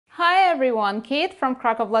everyone, Kate from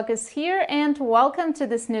Crocoblock is here and welcome to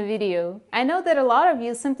this new video. I know that a lot of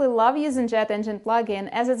you simply love using JetEngine Plugin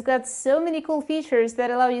as it's got so many cool features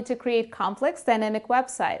that allow you to create complex dynamic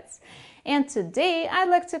websites. And today I'd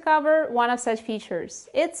like to cover one of such features.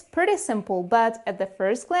 It's pretty simple, but at the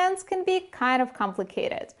first glance can be kind of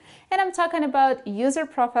complicated. And I'm talking about User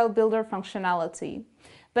Profile Builder functionality.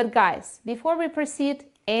 But guys, before we proceed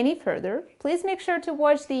any further, please make sure to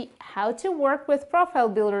watch the How to Work with Profile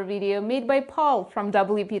Builder video made by Paul from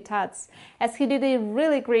WP Tuts, as he did a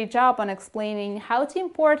really great job on explaining how to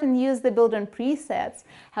import and use the built-in presets,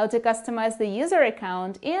 how to customize the user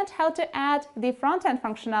account, and how to add the front-end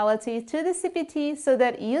functionality to the CPT so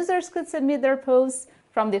that users could submit their posts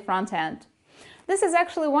from the front end. This is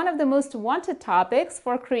actually one of the most wanted topics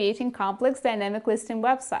for creating complex dynamic listing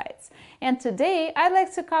websites. And today, I'd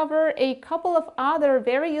like to cover a couple of other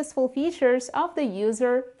very useful features of the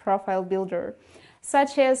User Profile Builder,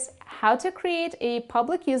 such as how to create a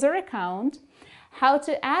public user account, how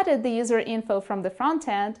to edit the user info from the front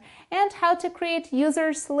end, and how to create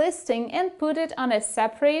users listing and put it on a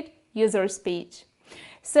separate users page.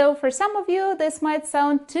 So for some of you, this might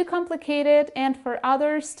sound too complicated, and for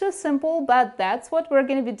others too simple, but that's what we're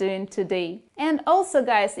going to be doing today. And also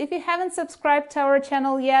guys, if you haven't subscribed to our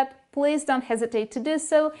channel yet, please don't hesitate to do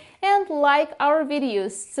so and like our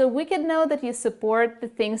videos so we can know that you support the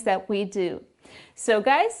things that we do. So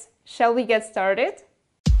guys, shall we get started?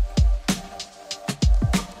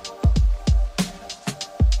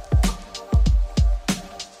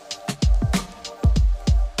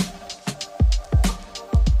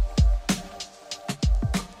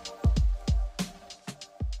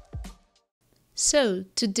 So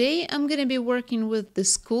today I'm going to be working with the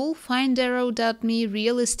schoolfindarrow.me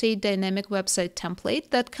real estate dynamic website template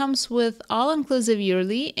that comes with all-inclusive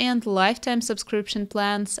yearly and lifetime subscription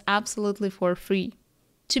plans absolutely for free.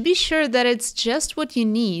 To be sure that it's just what you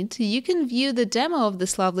need, you can view the demo of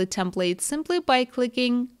this lovely template simply by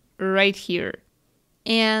clicking right here.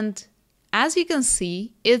 And as you can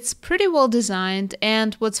see, it's pretty well designed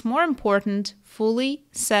and, what's more important, fully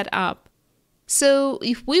set up. So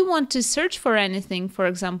if we want to search for anything, for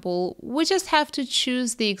example, we just have to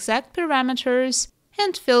choose the exact parameters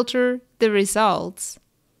and filter the results.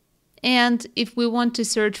 And if we want to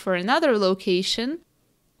search for another location,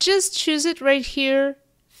 just choose it right here,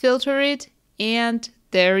 filter it, and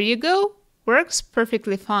there you go. Works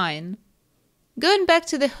perfectly fine. Going back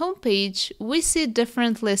to the homepage, we see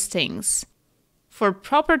different listings for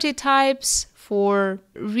property types, for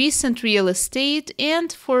recent real estate,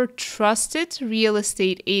 and for trusted real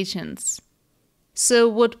estate agents. So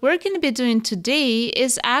what we're going to be doing today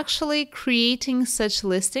is actually creating such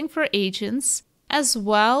listing for agents, as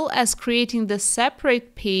well as creating the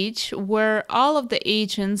separate page where all of the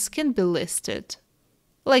agents can be listed,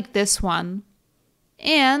 like this one.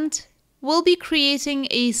 And we'll be creating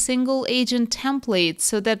a single agent template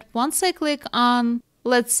so that once I click on,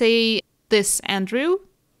 let's say, this Andrew,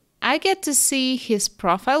 I get to see his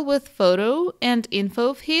profile with photo and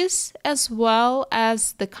info of his, as well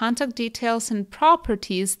as the contact details and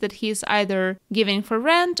properties that he's either giving for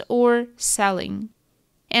rent or selling.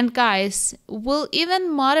 And guys, we'll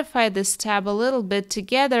even modify this tab a little bit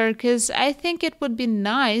together because I think it would be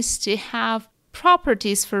nice to have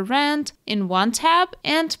properties for rent in one tab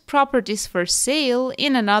and properties for sale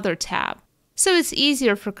in another tab. So it's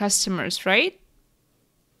easier for customers, right?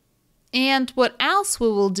 And what else we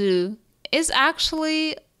will do is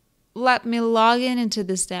actually let me log into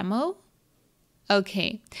this demo.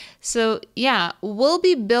 Okay, so yeah, we'll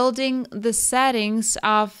be building the settings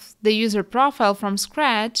of the user profile from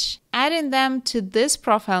scratch, adding them to this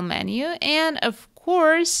profile menu, and of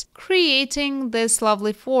course, creating this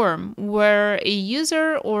lovely form where a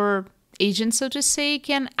user or agent, so to say,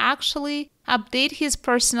 can actually update his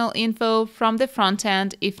personal info from the front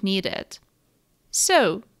end if needed.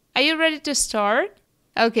 So, are you ready to start?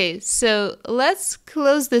 Okay, so let's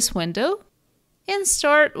close this window and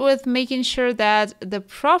start with making sure that the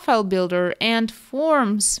Profile Builder and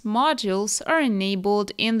Forms modules are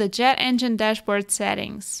enabled in the JetEngine Dashboard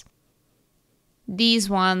settings. These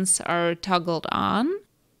ones are toggled on.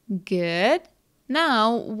 Good.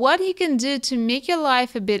 Now, what you can do to make your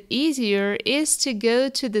life a bit easier is to go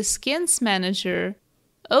to the Skins Manager,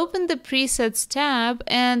 open the Presets tab,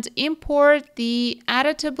 and import the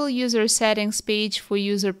Editable User Settings page for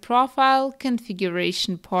User Profile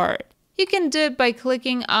configuration part. You can do it by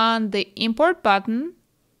clicking on the Import button.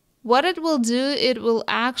 What it will do, it will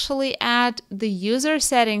actually add the User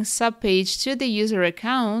Settings subpage to the user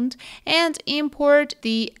account and import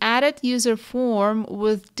the Added User Form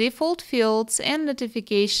with default fields and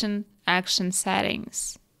notification action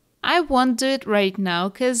settings. I won't do it right now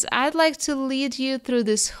because I'd like to lead you through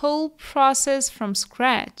this whole process from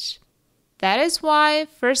scratch. That is why,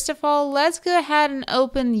 first of all, let's go ahead and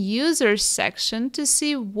open Users section to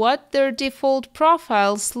see what their default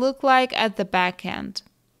profiles look like at the backend.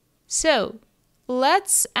 So,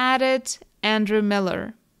 let's edit Andrew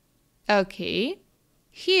Miller. Okay.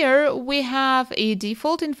 Here we have a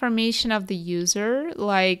default information of the user,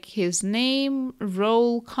 like his name,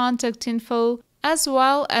 role, contact info, as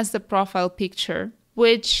well as the profile picture,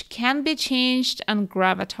 which can be changed on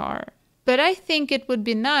Gravatar. But I think it would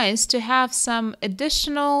be nice to have some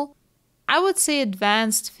additional, I would say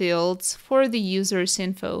advanced fields for the user's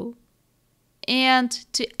info. And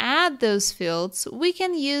to add those fields, we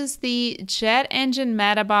can use the JetEngine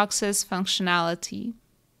Metaboxes functionality.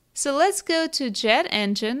 So let's go to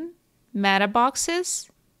JetEngine, Metaboxes,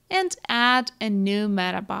 and add a new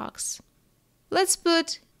metabox. Let's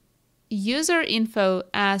put user info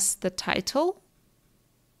as the title.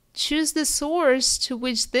 Choose the source to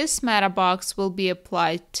which this metabox will be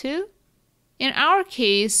applied to. In our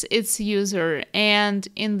case, it's user, and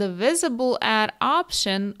in the visible add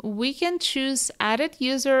option, we can choose edit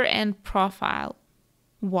user and profile.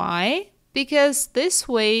 Why? Because this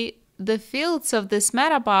way, the fields of this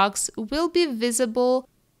metabox will be visible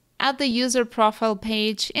at the user profile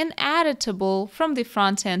page and editable from the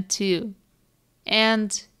front end too.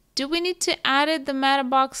 And do we need to edit the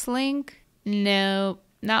metabox link? No,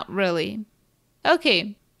 not really.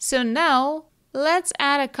 Okay, so now let's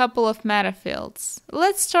add a couple of meta fields.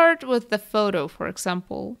 Let's start with the photo, for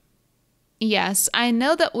example. Yes, I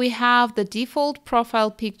know that we have the default profile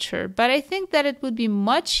picture, but I think that it would be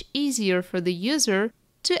much easier for the user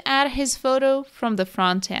to add his photo from the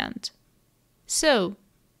front end. So,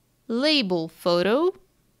 label photo,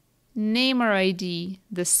 name or ID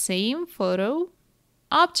the same photo,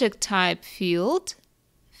 object type field,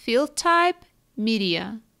 field type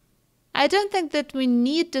media. I don't think that we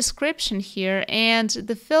need description here, and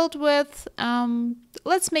the field width,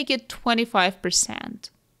 let's make it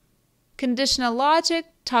 25%. Conditional logic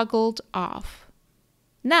toggled off.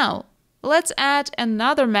 Now, let's add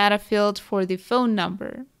another meta field for the phone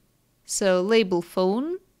number. So label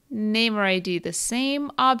phone, name or ID the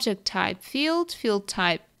same, object type field, field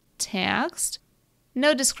type text,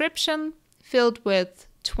 no description, field width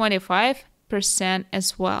 25%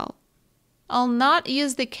 as well. I'll not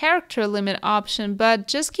use the character limit option, but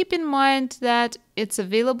just keep in mind that it's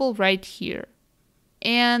available right here.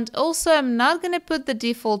 And also, I'm not going to put the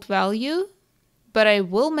default value, but I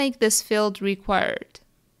will make this field required.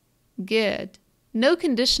 Good. No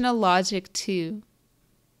conditional logic too.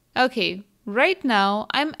 Okay, right now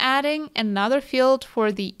I'm adding another field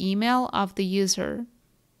for the email of the user.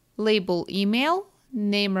 Label email,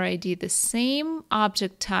 name or ID the same,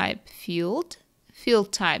 object type field,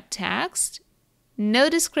 field type text, no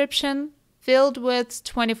description, field width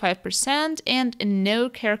 25%, and no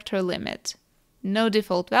character limit. No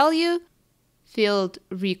default value, field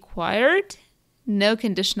required, no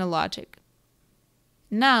conditional logic.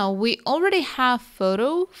 Now we already have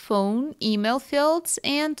photo, phone, email fields,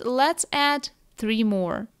 and let's add 3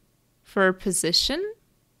 more for position,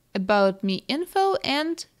 about me info,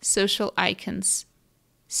 and social icons.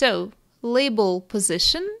 So label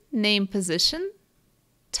position, name position,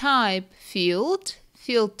 type field,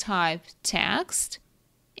 field type text,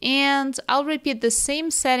 and I'll repeat the same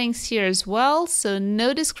settings here as well. So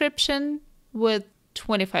no description with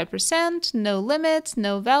 25%, no limit,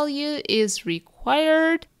 no value is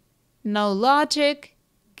required, no logic,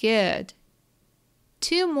 good.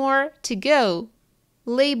 2 more to go.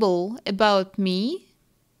 Label about me,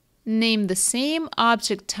 name the same,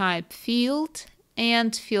 object type field,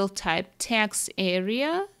 and field type text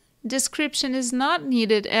area. Description is not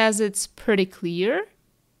needed as it's pretty clear.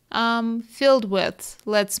 Field width,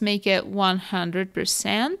 let's make it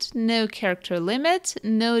 100%, no character limit,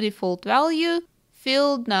 no default value,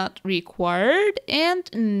 field not required, and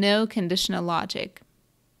no conditional logic.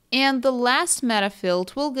 And the last meta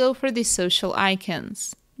field will go for the social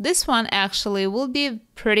icons. This one actually will be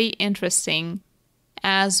pretty interesting,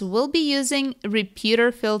 as we'll be using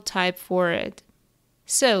repeater field type for it.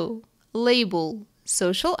 So, label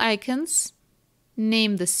social icons,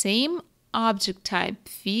 name the same, object type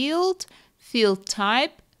field, field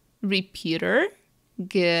type repeater,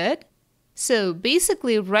 good. So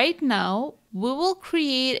basically right now we will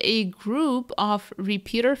create a group of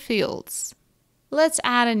repeater fields. Let's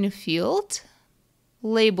add a new field,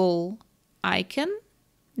 label icon,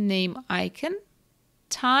 name icon,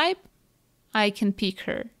 type icon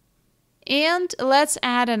picker. And let's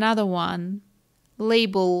add another one,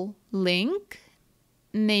 label link,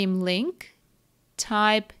 name link,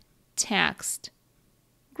 type text.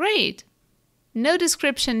 Great! No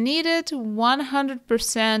description needed,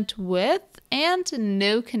 100% width, and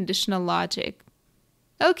no conditional logic.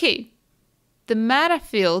 Okay, the meta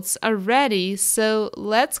fields are ready, so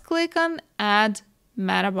let's click on Add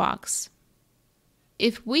Meta Box.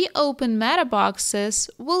 If we open meta boxes,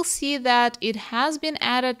 we'll see that it has been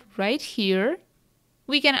added right here.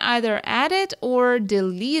 We can either add it or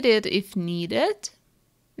delete it if needed.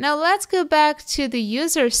 Now let's go back to the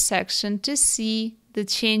Users section to see the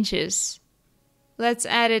changes. Let's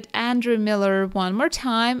edit Andrew Miller one more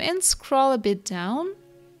time and scroll a bit down.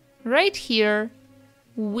 Right here,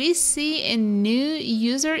 we see a new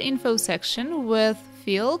user info section with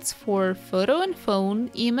fields for photo and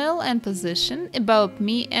phone, email and position, about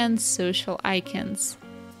me, and social icons.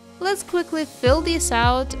 Let's quickly fill these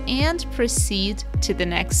out and proceed to the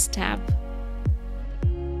next step.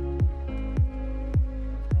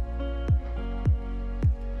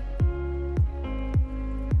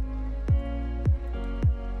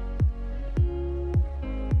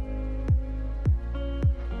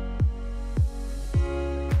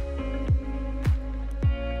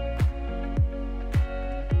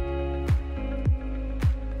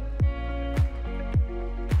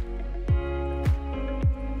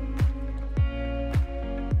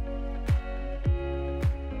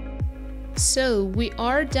 So we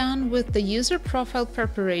are done with the user profile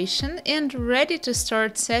preparation and ready to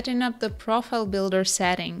start setting up the profile builder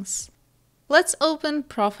settings. Let's open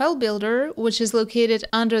Profile Builder, which is located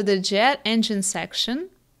under the JetEngine section.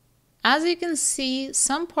 As you can see,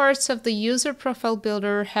 some parts of the user profile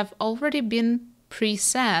builder have already been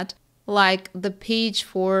preset, like the page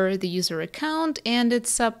for the user account and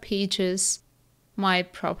its subpages, My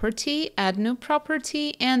Property, Add New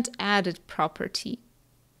Property, and Added Property.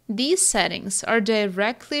 These settings are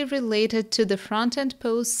directly related to the front-end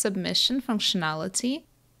post submission functionality,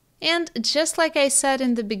 and just like I said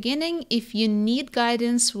in the beginning, if you need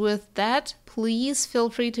guidance with that, please feel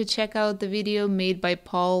free to check out the video made by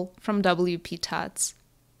Paul from WP Tuts.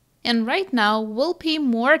 And right now, we'll pay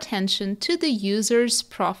more attention to the user's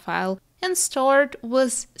profile and start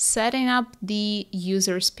with setting up the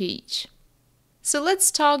user's page. So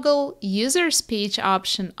let's toggle User's Page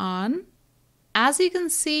option on. As you can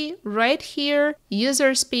see, right here,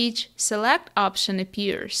 User's Page Select option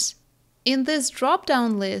appears. In this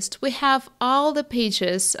drop-down list, we have all the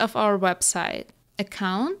pages of our website: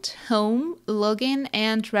 account, home, login,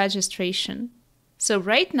 and registration. So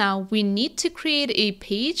right now, we need to create a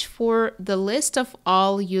page for the list of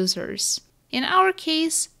all users. In our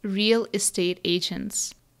case, real estate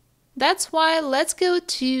agents. That's why let's go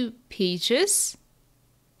to Pages,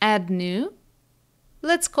 Add New.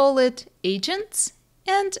 Let's call it Agents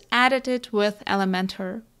and edit it with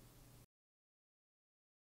Elementor.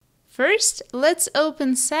 First, let's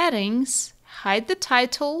open Settings, hide the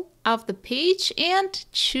title of the page, and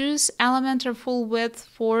choose Elementor Full Width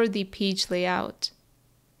for the page layout.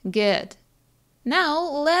 Good. Now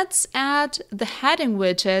let's add the heading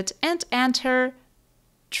widget and enter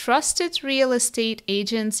Trusted Real Estate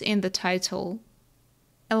Agents in the title.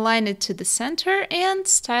 Align it to the center and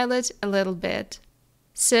style it a little bit.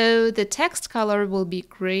 So the text color will be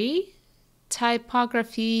gray,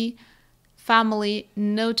 typography, family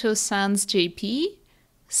Noto Sans JP,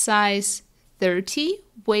 size 30,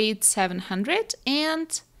 weight 700,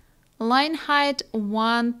 and line height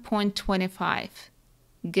 1.25.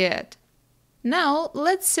 Good. Now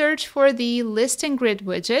let's search for the listing grid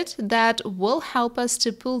widget that will help us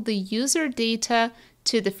to pull the user data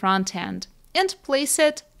to the front end and place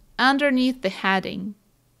it underneath the heading.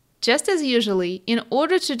 Just as usually, in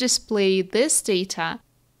order to display this data,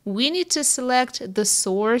 we need to select the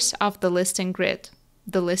source of the listing grid,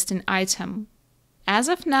 the listing item. As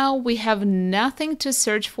of now, we have nothing to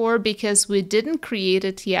search for because we didn't create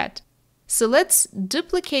it yet. So let's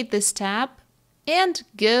duplicate this tab and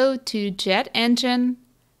go to JetEngine,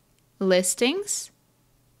 Listings.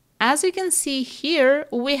 As you can see here,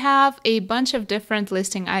 we have a bunch of different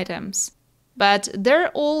listing items, but they're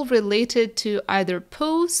all related to either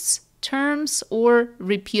posts, terms, or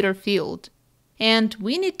repeater field. And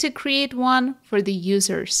we need to create one for the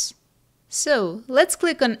users. So let's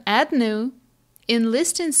click on Add New. In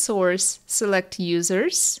Listing Source, select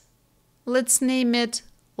Users. Let's name it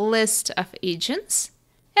List of Agents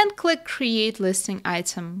and click Create Listing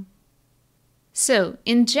Item. So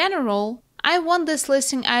in general, I want this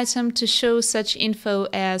listing item to show such info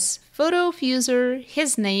as photo of user,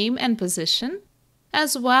 his name and position,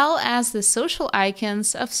 as well as the social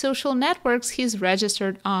icons of social networks he's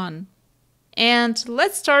registered on. And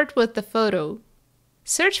let's start with the photo.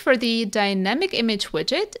 search for the dynamic image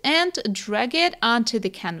widget and drag it onto the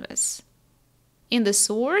canvas. In the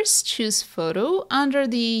source, choose Photo under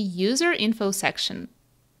the User Info section.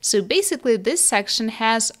 So basically, this section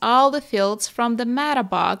has all the fields from the meta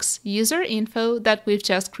box User Info that we've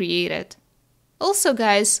just created. Also,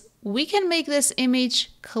 guys, we can make this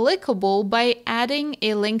image clickable by adding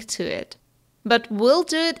a link to it. But we'll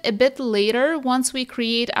do it a bit later once we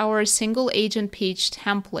create our single agent page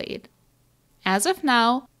template. As of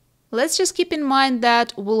now, let's just keep in mind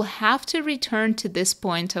that we'll have to return to this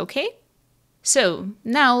point, okay? So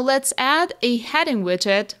now let's add a heading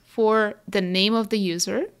widget for the name of the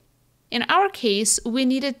user. In our case, we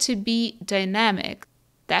need it to be dynamic.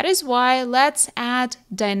 That is why let's add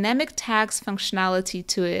dynamic tags functionality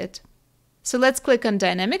to it. So let's click on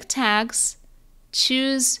Dynamic Tags,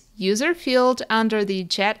 choose User field under the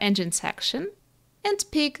JetEngine section, and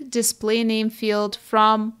pick Display Name field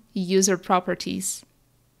from User Properties.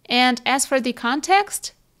 And as for the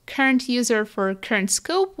context, current user for current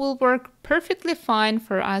scope will work perfectly fine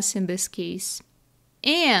for us in this case.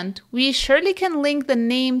 And we surely can link the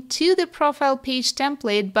name to the profile page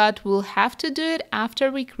template, but we'll have to do it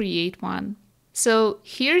after we create one. So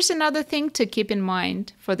here's another thing to keep in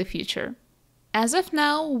mind for the future. As of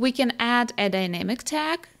now, we can add a dynamic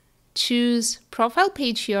tag, choose Profile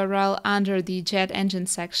Page URL under the JetEngine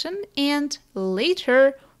section, and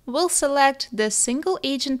later we'll select the single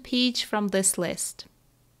agent page from this list.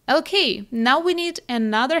 Okay, now we need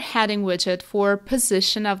another heading widget for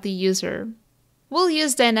position of the user. We'll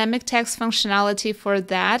use dynamic text functionality for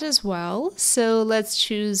that as well, so let's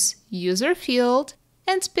choose User field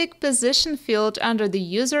and pick Position field under the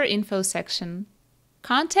User Info section.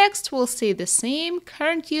 Context will stay the same,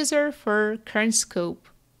 current user for current scope.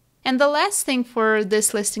 And the last thing for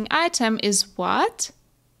this listing item is what?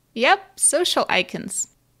 Yep, social icons.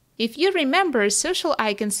 If you remember, social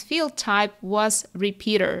icons field type was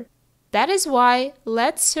repeater. That is why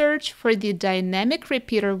let's search for the dynamic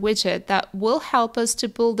repeater widget that will help us to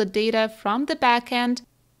pull the data from the backend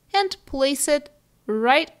and place it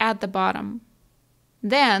right at the bottom.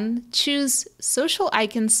 Then choose social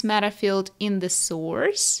icons meta field in the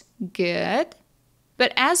source. Good.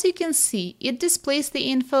 But as you can see, it displays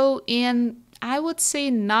the info in, I would say,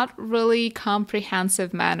 not really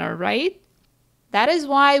comprehensive manner, right? That is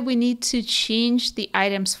why we need to change the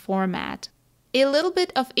item's format. A little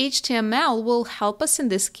bit of HTML will help us in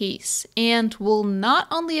this case and will not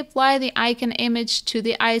only apply the icon image to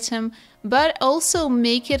the item, but also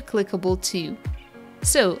make it clickable too.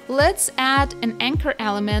 So let's add an anchor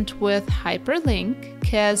element with hyperlink,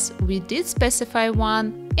 because we did specify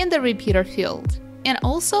one in the repeater field. And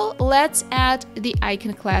also let's add the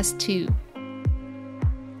icon class too.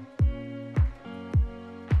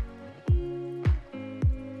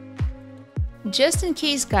 Just in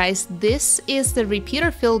case, guys, this is the repeater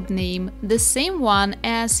field name, the same one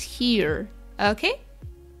as here, okay?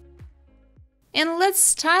 And let's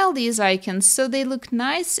style these icons so they look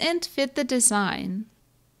nice and fit the design.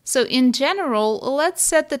 So in general, let's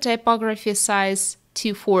set the typography size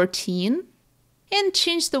to 14 and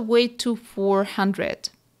change the weight to 400.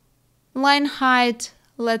 Line height,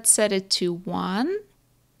 let's set it to 1.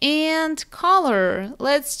 And color,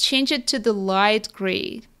 let's change it to the light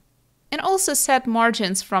gray. And also set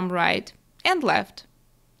margins from right and left.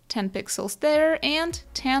 10 pixels there and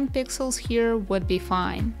 10 pixels here would be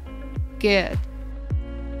fine. Good.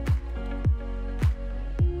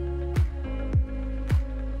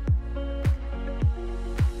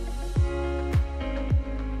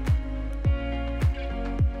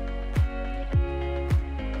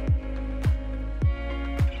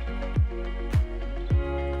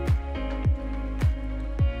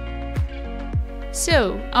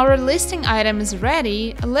 So our listing item is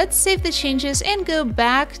ready. Let's save the changes and go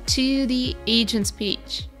back to the agents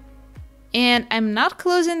page. And I'm not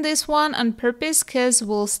closing this one on purpose because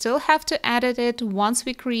we'll still have to edit it once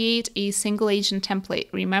we create a single agent template,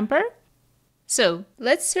 remember? So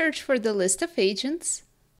let's search for the list of agents.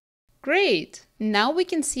 Great, now we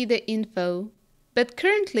can see the info. But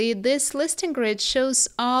currently this listing grid shows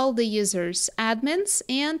all the users, admins,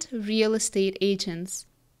 and real estate agents.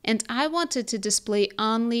 And I wanted to display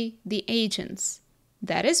only the agents.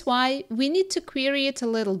 That is why we need to query it a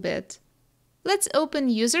little bit. Let's open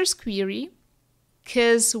users query,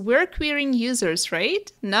 because we're querying users,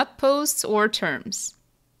 right? Not posts or terms.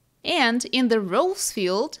 And in the roles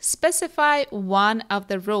field, specify one of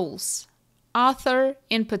the roles, author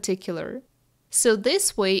in particular. So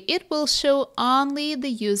this way it will show only the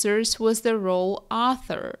users with the role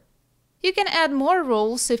author. You can add more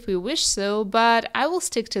roles if we wish so, but I will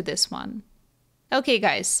stick to this one. Okay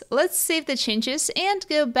guys, let's save the changes and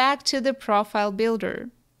go back to the profile builder.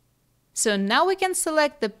 So now we can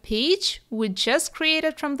select the page we just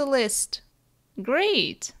created from the list.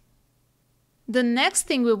 Great! The next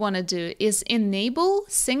thing we want to do is enable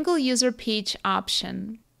single user page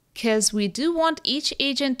option, because we do want each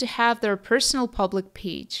agent to have their personal public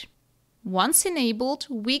page. Once enabled,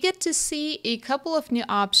 we get to see a couple of new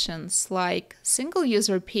options like single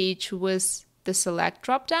user page with the select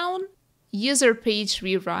dropdown, user page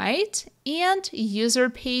rewrite, and user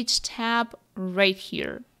page tab right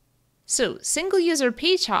here. So, single user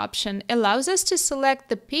page option allows us to select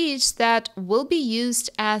the page that will be used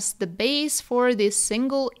as the base for the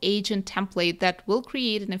single agent template that we'll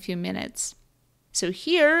create in a few minutes. So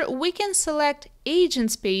here we can select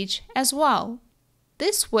agents page as well.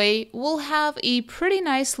 This way we'll have a pretty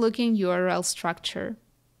nice looking URL structure.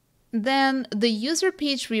 Then the user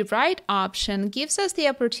page rewrite option gives us the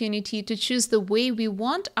opportunity to choose the way we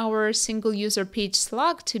want our single user page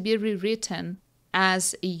slug to be rewritten,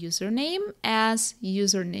 as a username, as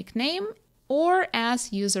user nickname, or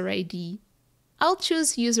as user ID. I'll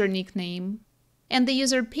choose user nickname. And the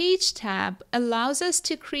user page tab allows us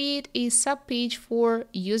to create a subpage for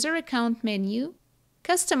user account menu,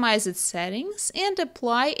 customize its settings, and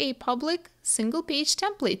apply a public single page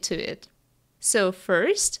template to it. So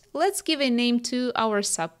first, let's give a name to our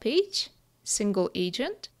subpage, single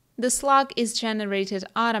agent. The slug is generated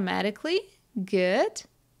automatically. Good.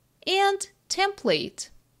 And template.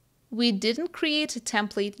 We didn't create a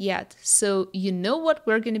template yet, so you know what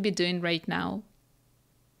we're going to be doing right now.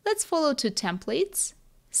 Let's follow to templates,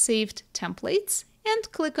 saved templates,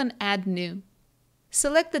 and click on add new.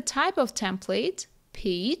 Select the type of template,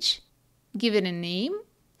 page, give it a name,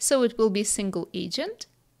 so it will be single agent,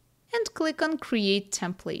 and click on create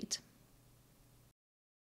template.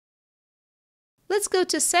 Let's go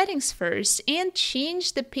to settings first and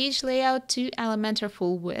change the page layout to Elementor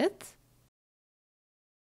full width.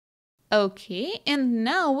 Okay, and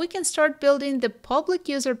now we can start building the public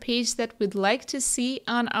user page that we'd like to see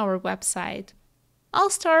on our website. I'll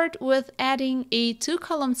start with adding a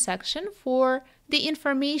 2-column section for the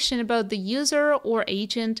information about the user or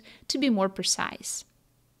agent to be more precise.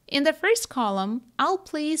 In the first column, I'll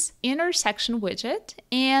place inner section widget,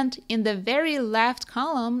 and in the very left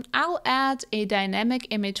column, I'll add a dynamic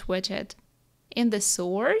image widget. In the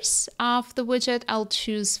source of the widget, I'll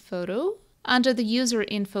choose photo under the user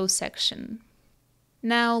info section.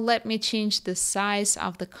 Now let me change the size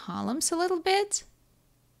of the columns a little bit.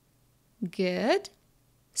 Good.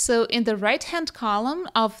 So in the right-hand column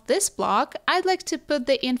of this block, I'd like to put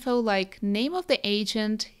the info like name of the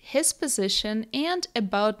agent, his position, and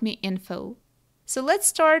about me info. So let's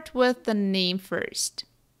start with the name first.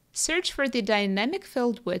 Search for the dynamic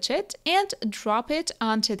field widget and drop it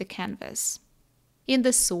onto the canvas. In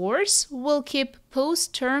the source, we'll keep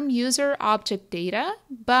post-term user object data,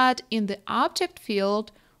 but in the object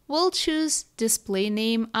field, we'll choose display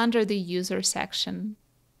name under the user section.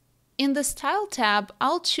 In the Style tab,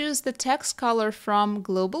 I'll choose the text color from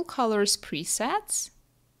Global Colors presets.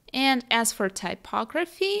 And as for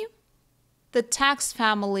typography, the text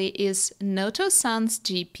family is Noto Sans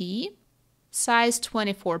GP, size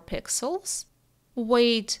 24 pixels,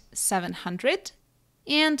 weight 700,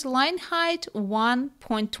 and line height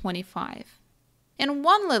 1.25. And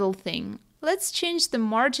one little thing, let's change the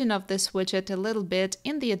margin of this widget a little bit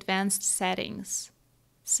in the advanced settings.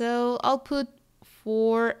 So I'll put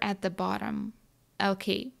 4 at the bottom.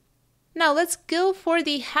 Okay. Now let's go for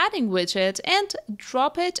the heading widget and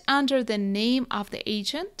drop it under the name of the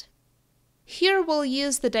agent. Here we'll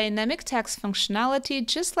use the dynamic text functionality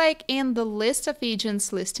just like in the list of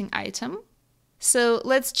agents listing item. So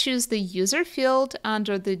let's choose the user field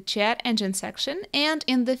under the JetEngine section, and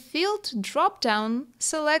in the field dropdown,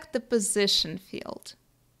 select the position field.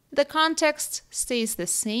 The context stays the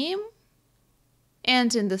same.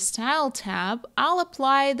 And in the Style tab, I'll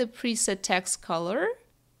apply the preset text color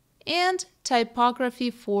and typography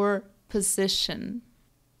for position.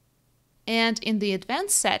 And in the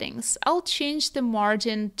advanced settings, I'll change the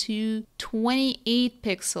margin to 28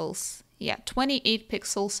 pixels. Yeah, 28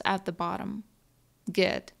 pixels at the bottom.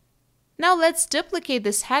 Good. Now let's duplicate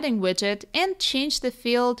this heading widget and change the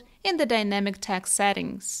field in the dynamic text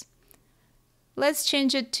settings. Let's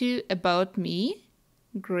change it to About Me.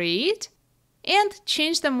 Great. And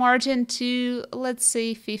change the margin to, let's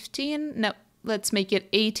say 15. No, let's make it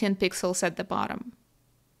 18 pixels at the bottom.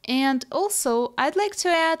 And also, I'd like to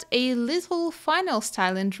add a little final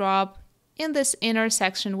styling drop in this inner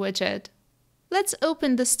section widget. Let's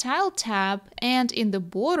open the Style tab and in the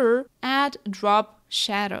border, add Drop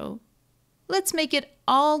Shadow. Let's make it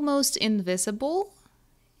almost invisible.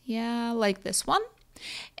 Yeah, like this one.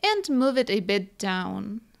 And move it a bit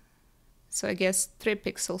down. So I guess 3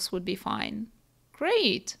 pixels would be fine.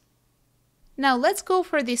 Great. Now let's go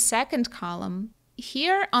for the second column.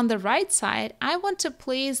 Here on the right side, I want to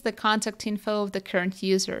place the contact info of the current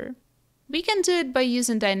user. We can do it by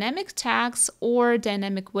using dynamic tags or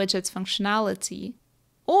dynamic widgets functionality.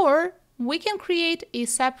 Or we can create a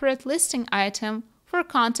separate listing item for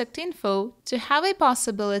contact info to have a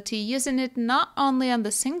possibility using it not only on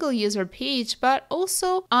the single user page, but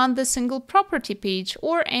also on the single property page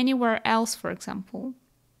or anywhere else, for example.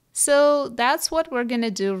 So that's what we're going to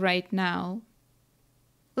do right now.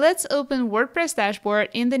 Let's open WordPress Dashboard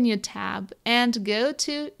in the new tab and go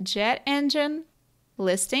to JetEngine,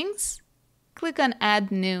 Listings, click on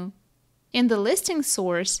Add New. In the listing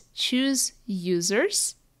source, choose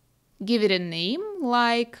Users, give it a name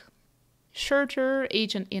like Shorter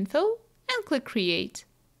Agent Info, and click Create.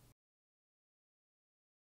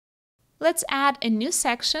 Let's add a new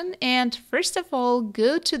section and first of all,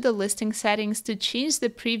 go to the listing settings to change the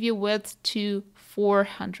preview width to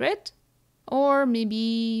 400 or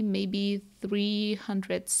maybe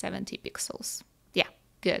 370 pixels. Yeah,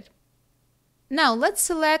 good. Now let's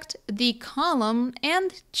select the column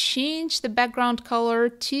and change the background color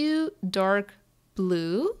to dark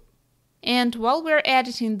blue. And while we're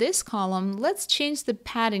editing this column, let's change the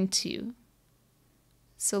padding too.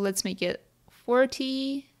 So let's make it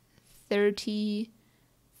 40, 30,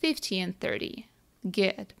 50, and 30.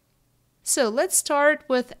 Good. So let's start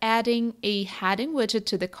with adding a heading widget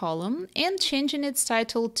to the column and changing its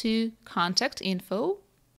title to Contact Info,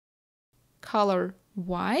 color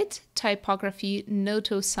white, typography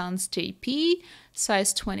Noto Sans JP,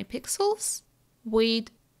 size 20 pixels,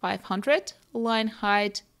 weight 500, line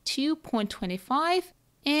height 2.25,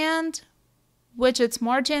 and widget's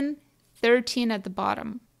margin 13 at the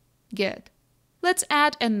bottom. Good. Let's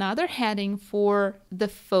add another heading for the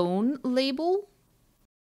phone label.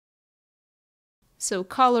 So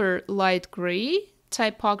color light gray,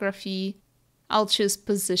 typography, I'll choose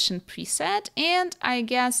position preset, and I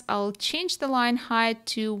guess I'll change the line height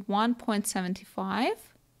to 1.75,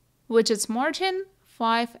 widget's margin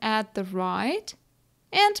 5 at the right,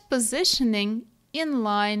 and positioning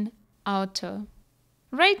inline auto.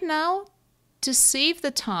 Right now, to save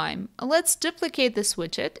the time, let's duplicate this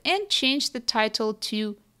widget and change the title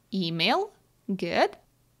to email. Good.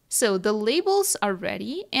 So the labels are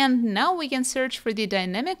ready, and now we can search for the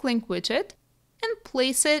dynamic link widget and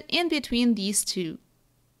place it in between these two.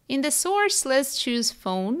 In the source, let's choose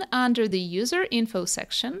phone under the user info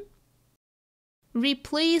section.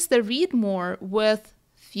 Replace the read more with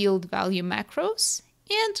field value macros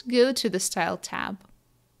and go to the style tab.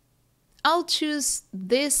 I'll choose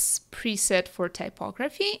this preset for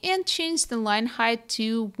typography and change the line height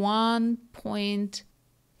to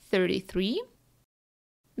 1.33.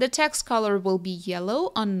 The text color will be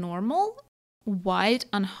yellow on normal, white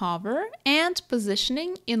on hover, and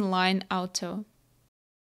positioning inline auto.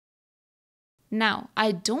 Now,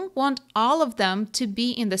 I don't want all of them to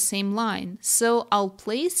be in the same line, so I'll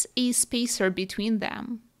place a spacer between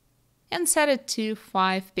them and set it to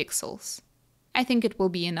 5 pixels. I think it will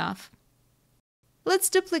be enough. Let's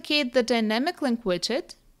duplicate the dynamic link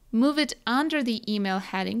widget, move it under the email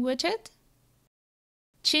heading widget,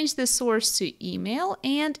 change the source to email,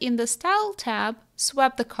 and in the style tab,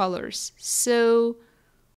 swap the colors. So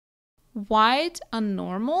white on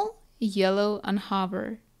normal, yellow on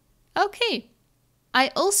hover. Okay.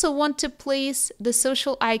 I also want to place the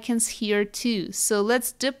social icons here too. So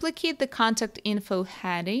let's duplicate the contact info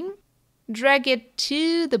heading, drag it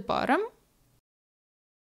to the bottom,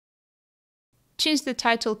 change the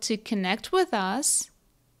title to Connect with Us,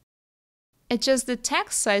 adjust the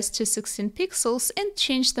text size to 16 pixels, and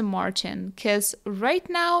change the margin, because right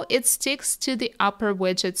now it sticks to the upper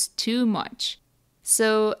widgets too much.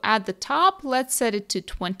 So at the top, let's set it to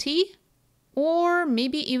 20 or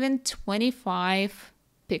maybe even 25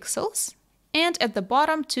 pixels. And at the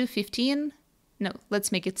bottom to 15. No,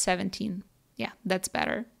 let's make it 17. Yeah, that's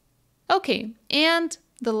better. Okay, and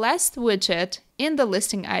the last widget in the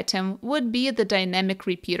listing item would be the dynamic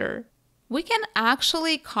repeater. We can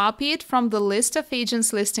actually copy it from the list of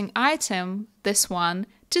agents listing item, this one,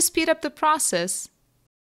 to speed up the process,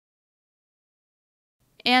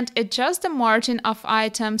 and adjust the margin of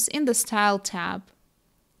items in the Style tab.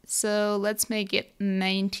 So let's make it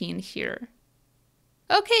 19 here.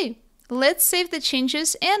 Okay, let's save the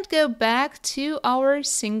changes and go back to our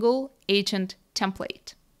single agent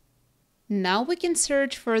template. Now we can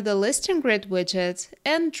search for the listing grid widget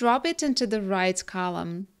and drop it into the right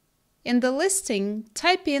column. In the listing,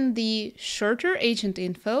 type in the shorter agent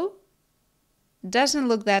info. Doesn't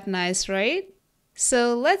look that nice, right?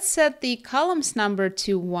 So let's set the columns number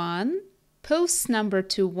to 1, posts number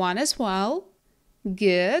to 1 as well.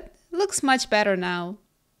 Good, looks much better now.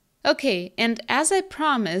 Okay, and as I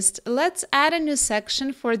promised, let's add a new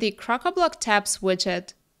section for the Crocoblock tabs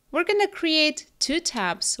widget. We're gonna create 2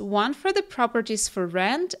 tabs, one for the properties for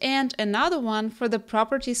rent and another one for the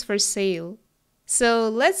properties for sale. So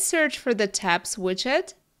let's search for the tabs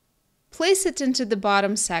widget, place it into the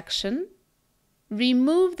bottom section,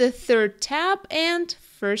 remove the 3rd tab and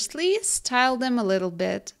firstly style them a little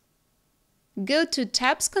bit. Go to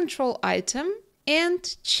tabs control item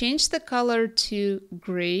and change the color to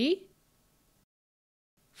gray.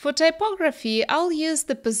 For typography, I'll use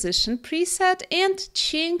the position preset and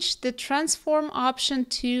change the transform option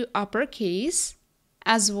to uppercase,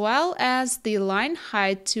 as well as the line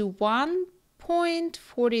height to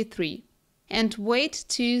 1.43 and weight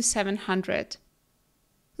to 700.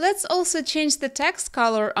 Let's also change the text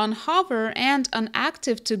color on hover and on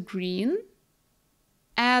active to green.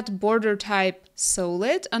 Add border type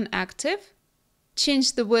solid on active.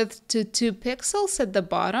 Change the width to 2 pixels at the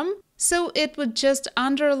bottom, so it would just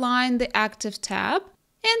underline the active tab,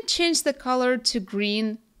 and change the color to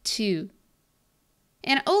green too.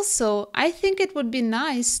 And also, I think it would be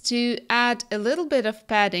nice to add a little bit of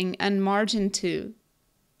padding and margin too.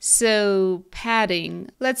 So padding,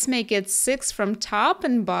 let's make it 6 from top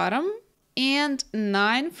and bottom and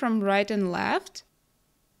 9 from right and left.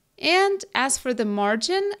 And as for the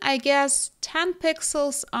margin, I guess 10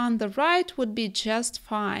 pixels on the right would be just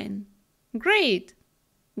fine. Great!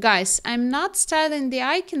 Guys, I'm not styling the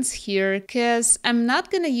icons here because I'm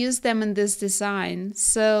not going to use them in this design.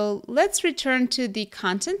 So let's return to the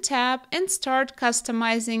Content tab and start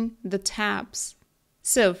customizing the tabs.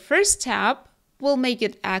 So first tab, we'll make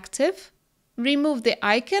it active, remove the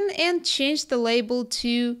icon and change the label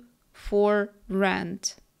to for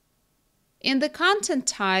rent. In the content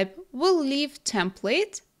type, we'll leave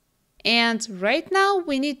template, and right now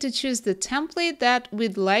we need to choose the template that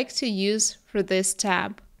we'd like to use for this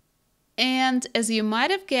tab. And as you might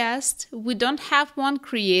have guessed, we don't have one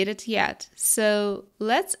created yet. So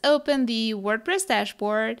let's open the WordPress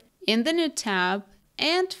dashboard in the new tab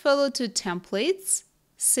and follow to templates,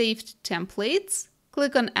 saved templates,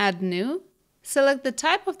 click on add new, select the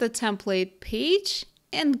type of the template page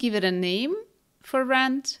and give it a name for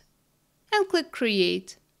rent, and click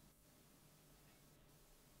create.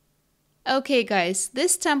 Okay guys,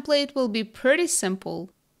 this template will be pretty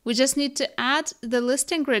simple. We just need to add the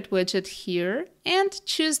listing grid widget here and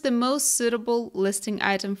choose the most suitable listing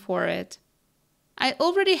item for it. I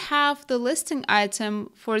already have the listing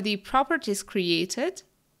item for the properties created.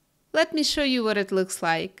 Let me show you what it looks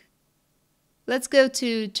like. Let's go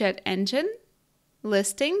to JetEngine,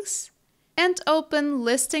 Listings, and open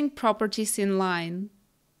Listing Properties in Line.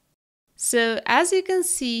 So as you can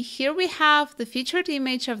see, here we have the featured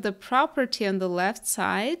image of the property on the left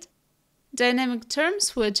side, dynamic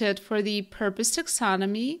terms widget for the purpose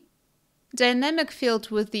taxonomy, dynamic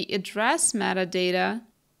field with the address metadata,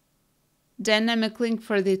 dynamic link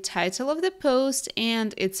for the title of the post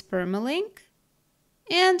and its permalink,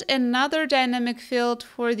 and another dynamic field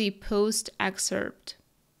for the post excerpt.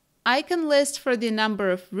 Icon list for the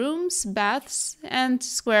number of rooms, baths, and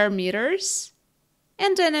square meters,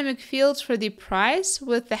 and dynamic fields for the price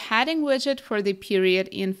with the heading widget for the period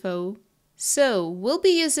info. So we'll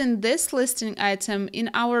be using this listing item in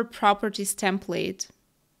our properties template.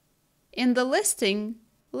 In the listing,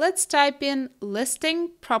 let's type in listing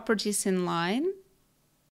properties in line.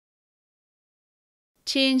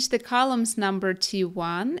 Change the columns number to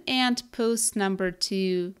 1 and post number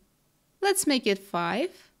to, let's make it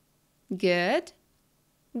 5. Good.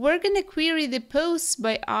 We're going to query the posts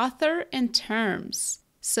by author and terms.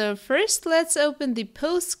 So first let's open the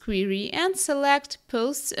posts query and select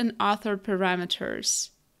posts and author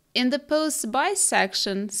parameters. In the posts by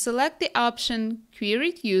section, select the option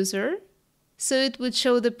queried user, so it would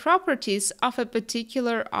show the properties of a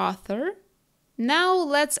particular author. Now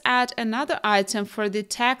let's add another item for the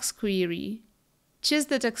tax query. Choose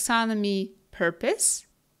the taxonomy purpose.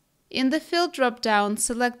 In the field drop-down,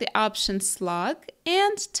 select the option slug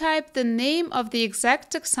and type the name of the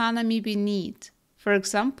exact taxonomy we need. For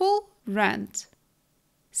example, rent.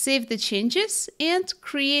 Save the changes and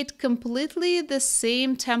create completely the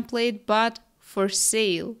same template but for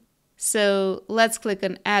sale. So let's click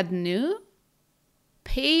on add new,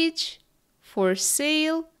 page, for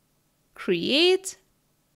sale, create.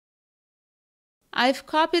 I've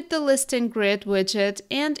copied the listing grid widget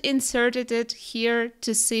and inserted it here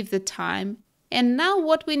to save the time. And now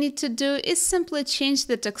what we need to do is simply change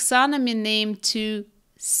the taxonomy name to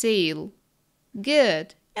sale.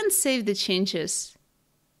 Good, and save the changes.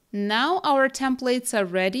 Now our templates are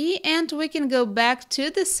ready and we can go back to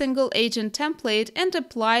the single agent template and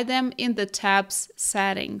apply them in the tab's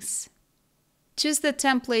settings. Choose the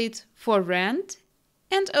template for rent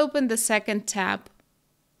and open the second tab.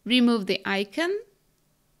 Remove the icon,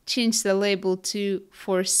 change the label to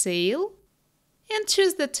for sale, and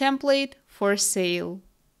choose the template for sale.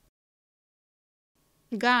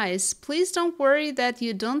 Guys, please don't worry that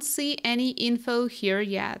you don't see any info here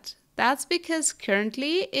yet. That's because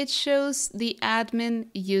currently it shows the admin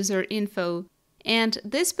user info, and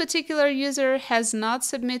this particular user has not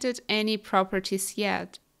submitted any properties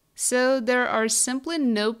yet. So there are simply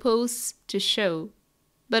no posts to show.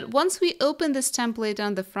 But once we open this template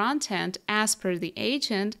on the front end as per the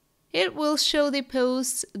agent, it will show the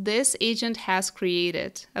posts this agent has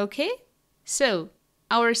created, okay? So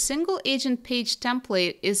our single agent page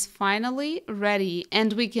template is finally ready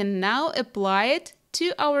and we can now apply it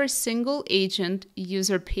to our single agent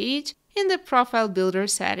user page in the profile builder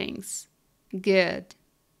settings. Good.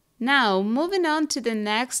 Now moving on to the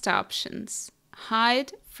next options.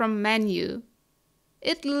 Hide from menu.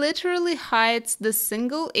 It literally hides the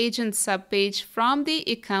single agent subpage from the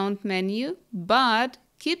account menu, but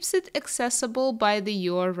keeps it accessible by the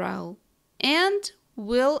URL, and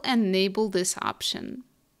will enable this option.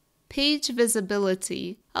 Page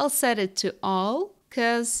visibility. I'll set it to all,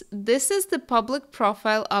 because this is the public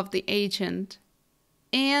profile of the agent.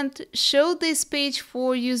 And show this page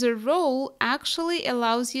for user role actually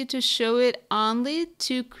allows you to show it only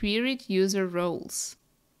to queried user roles.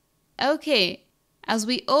 Okay, as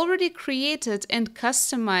we already created and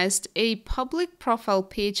customized a public profile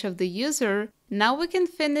page of the user, now we can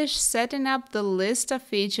finish setting up the list of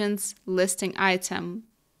agents listing item.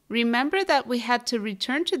 Remember that we had to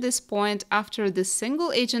return to this point after the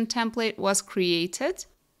single agent template was created?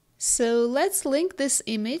 So let's link this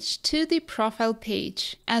image to the profile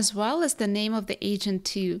page, as well as the name of the agent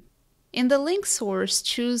too. In the link source,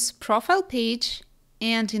 choose Profile Page,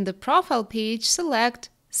 and in the Profile page, select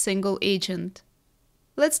Single Agent.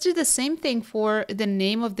 Let's do the same thing for the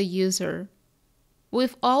name of the user.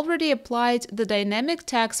 We've already applied the dynamic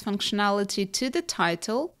tags functionality to the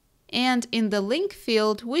title, and in the link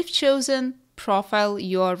field, we've chosen Profile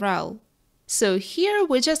URL. So here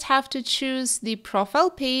we just have to choose the profile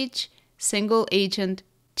page, single agent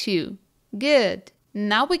 2. Good.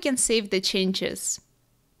 Now we can save the changes.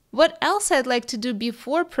 What else I'd like to do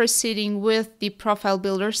before proceeding with the profile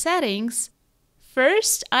builder settings?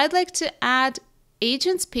 First, I'd like to add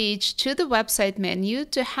Agents page to the website menu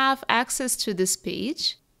to have access to this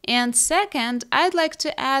page. And second, I'd like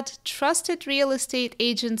to add Trusted Real Estate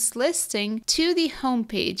Agents listing to the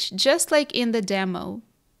homepage, just like in the demo.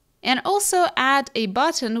 And also add a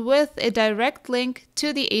button with a direct link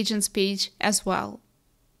to the Agents page as well.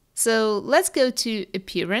 So let's go to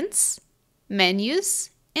Appearance,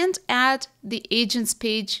 Menus, and add the Agents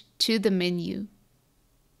page to the menu.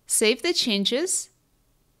 Save the changes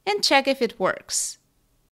and check if it works.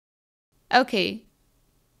 Okay,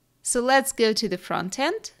 so let's go to the front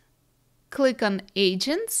end, click on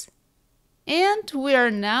Agents, and we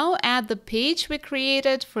are now at the page we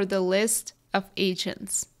created for the list of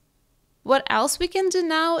agents. What else we can do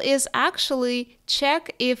now is actually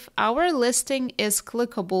check if our listing is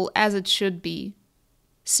clickable as it should be.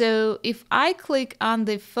 So if I click on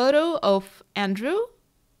the photo of Andrew,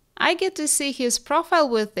 I get to see his profile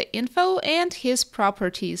with the info and his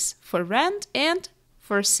properties for rent and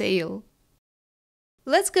for sale.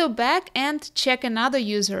 Let's go back and check another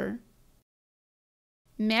user.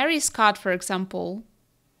 Mary Scott, for example.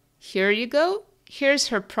 Here you go. Here's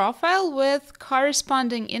her profile with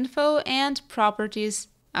corresponding info and properties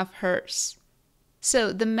of hers.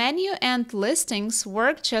 So the menu and listings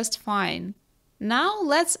work just fine. Now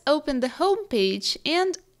let's open the home page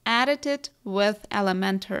and edit it with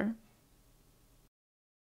Elementor.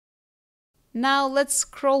 Now let's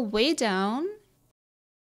scroll way down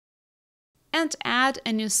and add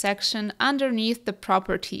a new section underneath the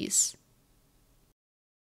properties.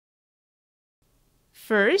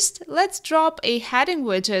 First, let's drop a heading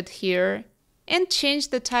widget here and change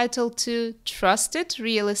the title to Trusted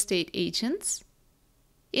Real Estate Agents.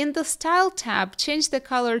 In the Style tab, change the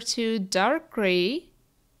color to dark gray,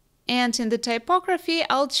 and in the typography,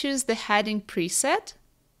 I'll choose the heading preset.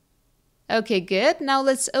 Okay, good. Now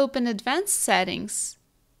let's open Advanced Settings.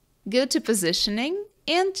 Go to Positioning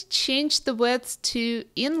and change the width to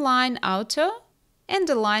Inline Auto and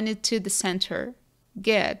align it to the center.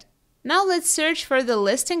 Good. Now let's search for the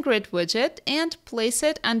listing grid widget and place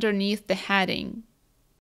it underneath the heading.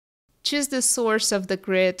 Choose the source of the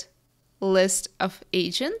grid, list of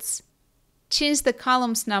agents. Change the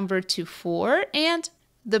columns number to 4 and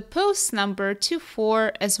the post number to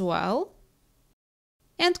 4 as well.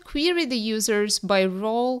 And query the users by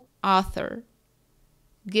role author.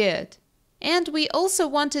 Good. And we also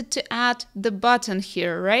wanted to add the button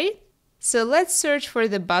here, right? So let's search for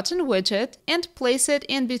the button widget and place it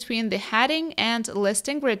in between the heading and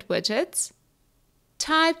listing grid widgets.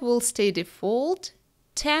 Type will stay default.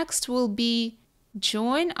 Text will be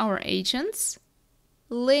join our agents.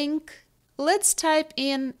 Link, let's type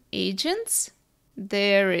in agents.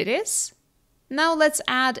 There it is. Now let's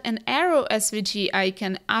add an arrow SVG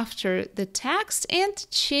icon after the text and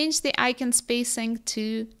change the icon spacing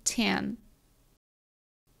to 10.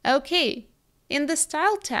 Okay, in the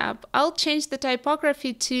Style tab, I'll change the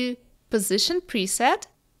typography to Position Preset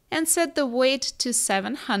and set the weight to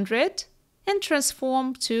 700 and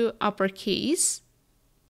transform to uppercase.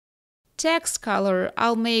 Text color,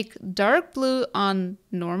 I'll make dark blue on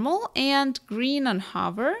normal and green on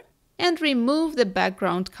hover and remove the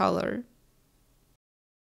background color.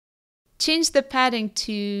 Change the padding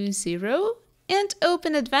to 0 and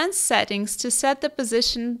open Advanced Settings to set the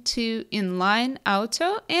position to Inline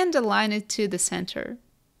Auto and align it to the center.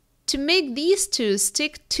 To make these two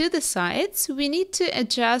stick to the sides, we need to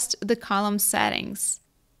adjust the column settings.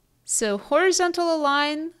 So horizontal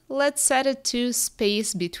align, let's set it to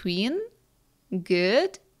space between.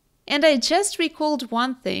 Good. And I just recalled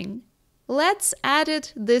one thing. Let's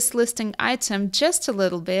edit this listing item just a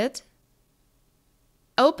little bit.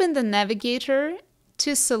 Open the navigator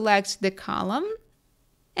to select the column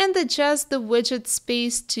and adjust the widget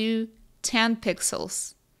space to 10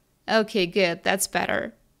 pixels. Okay, good, that's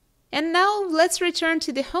better. And now let's return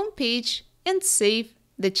to the home page and save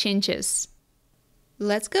the changes.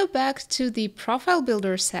 Let's go back to the Profile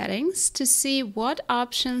Builder settings to see what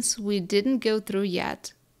options we didn't go through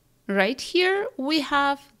yet. Right here, we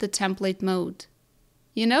have the template mode.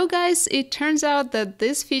 You know, guys, it turns out that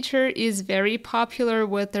this feature is very popular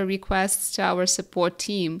with the requests to our support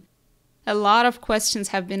team. A lot of questions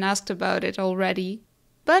have been asked about it already,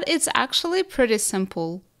 but it's actually pretty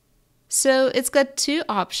simple. So it's got two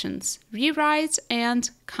options, rewrite and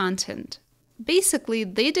content. Basically,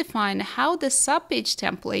 they define how the subpage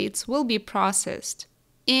templates will be processed.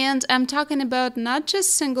 And I'm talking about not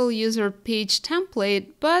just single user page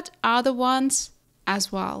template, but other ones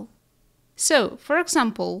as well. So, for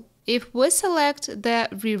example, if we select the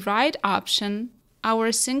rewrite option,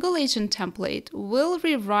 our single agent template will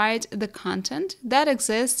rewrite the content that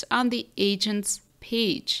exists on the agents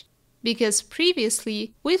page, because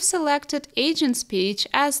previously we've selected agents page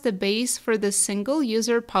as the base for the single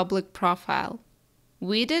user public profile.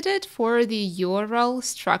 We did it for the URL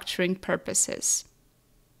structuring purposes.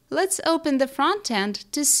 Let's open the front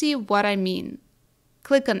end to see what I mean.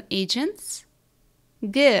 Click on Agents.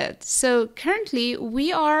 Good. So currently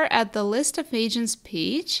we are at the list of agents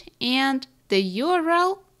page and the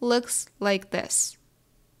URL looks like this.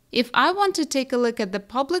 If I want to take a look at the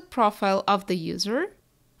public profile of the user,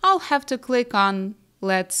 I'll have to click on,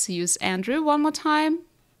 let's use Andrew one more time.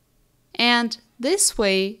 And this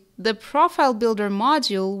way, the Profile Builder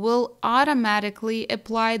module will automatically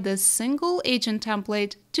apply the single agent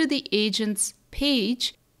template to the agents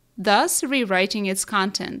page, thus rewriting its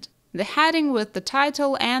content, the heading with the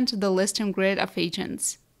title and the listing grid of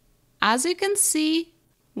agents. As you can see,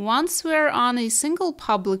 once we're on a single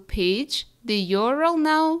public page, the URL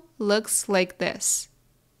now looks like this.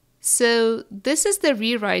 So this is the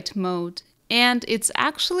rewrite mode, and it's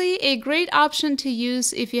actually a great option to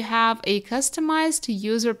use if you have a customized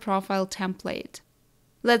user profile template.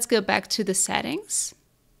 Let's go back to the settings.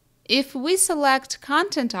 If we select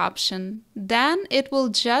Content option, then it will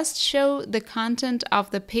just show the content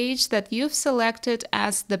of the page that you've selected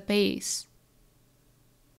as the base.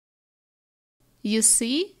 You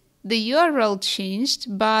see, the URL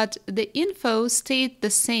changed, but the info stayed the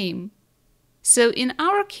same. So in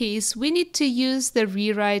our case, we need to use the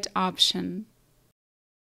rewrite option.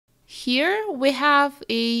 Here we have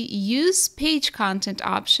a Use Page Content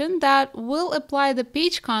option that will apply the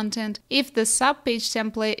page content if the subpage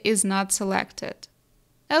template is not selected.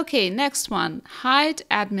 Okay, next one, Hide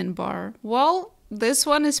Admin Bar. Well, this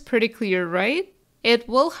one is pretty clear, right? It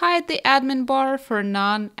will hide the admin bar for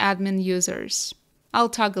non-admin users. I'll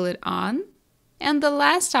toggle it on. And the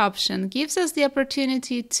last option gives us the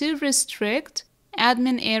opportunity to restrict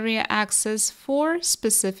admin area access for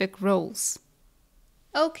specific roles.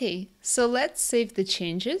 Okay, so let's save the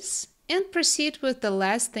changes and proceed with the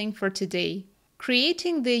last thing for today,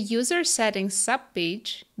 creating the user settings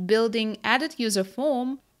subpage, building edit user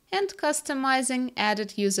form, and customizing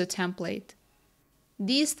edit user template.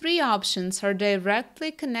 These three options are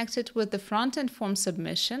directly connected with the front-end form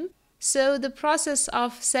submission, so the process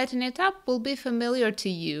of setting it up will be familiar to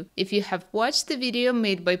you if you have watched the video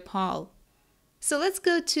made by Paul. So let's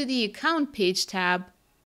go to the Account Page tab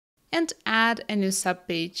and add a new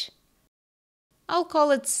subpage. I'll call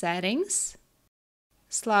it Settings,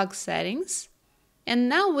 /Settings, and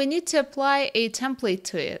now we need to apply a template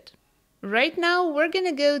to it. Right now we're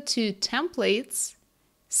gonna go to Templates,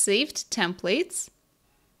 Saved Templates,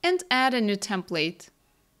 and add a new template.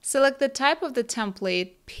 Select the type of the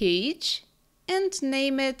template, Page, and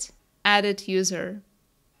name it Edit User.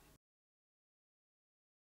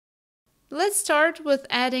 Let's start with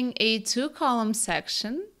adding a 2-column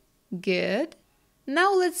section. Good.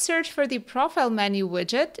 Now let's search for the Profile menu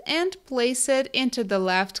widget and place it into the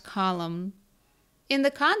left column. In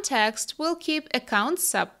the context, we'll keep Account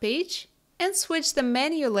subpage and switch the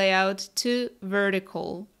menu layout to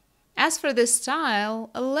vertical. As for the style,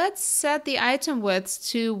 let's set the item width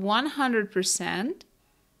to 100%,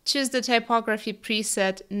 choose the typography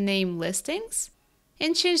preset Name Listings,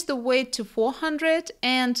 and change the weight to 400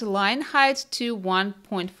 and line height to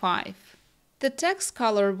 1.5. The text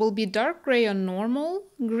color will be dark gray on normal,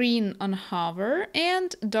 green on hover,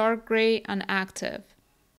 and dark gray on active.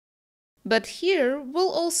 But here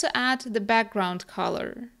we'll also add the background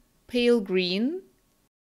color, pale green.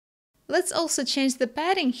 Let's also change the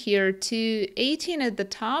padding here to 18 at the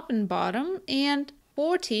top and bottom and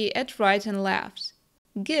 40 at right and left.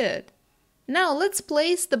 Good. Now let's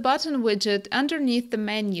place the button widget underneath the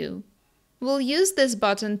menu. We'll use this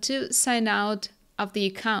button to sign out of the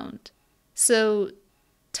account. So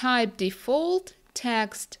type default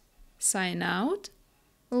text sign out.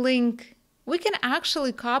 Link, we can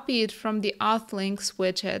actually copy it from the auth links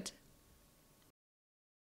widget.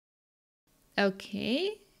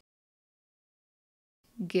 Okay.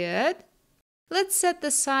 Good. Let's set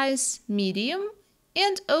the size medium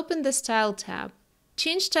and open the Style tab.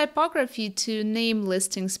 Change typography to Name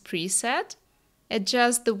Listings preset.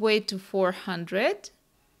 Adjust the weight to 400.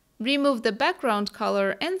 Remove the background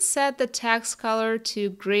color and set the text color to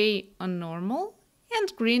gray on normal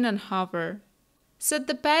and green on hover. Set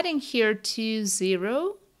the padding here to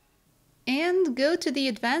 0. And go to the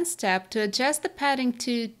Advanced tab to adjust the padding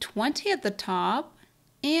to 20 at the top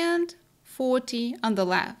and 40 on the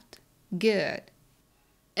left. Good.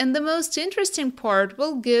 And the most interesting part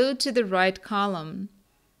will go to the right column.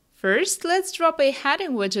 First, let's drop a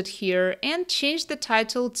heading widget here and change the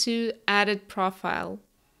title to Edit Profile.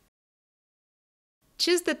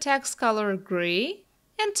 Choose the text color gray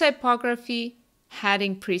and typography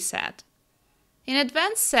heading preset. In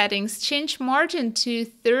Advanced Settings, change margin to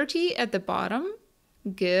 30 at the bottom.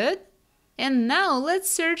 Good. And now let's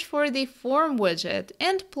search for the Form widget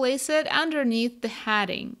and place it underneath the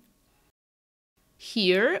heading.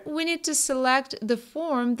 Here, we need to select the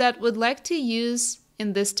form that we'd like to use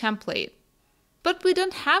in this template. But we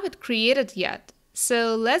don't have it created yet.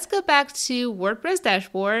 So let's go back to WordPress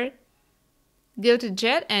Dashboard, go to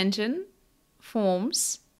JetEngine,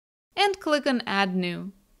 Forms, and click on Add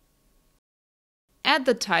New. Add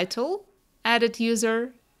the title, Edit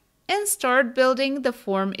User, and start building the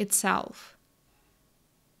form itself.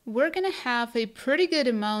 We're going to have a pretty good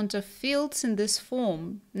amount of fields in this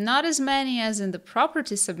form. Not as many as in the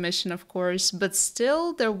property submission, of course, but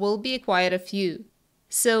still there will be quite a few.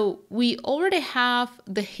 So we already have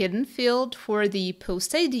the hidden field for the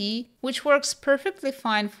post ID, which works perfectly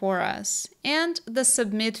fine for us, and the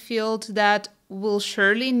submit field that we'll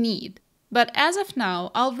surely need. But as of now,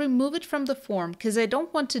 I'll remove it from the form because I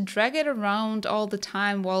don't want to drag it around all the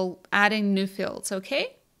time while adding new fields,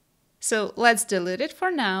 okay? So let's delete it for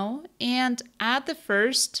now and add the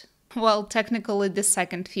first, well, technically the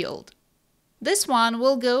second field. This one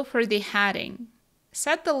will go for the heading.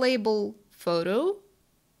 Set the label photo,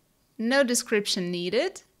 no description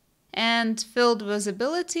needed, and field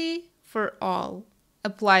visibility for all.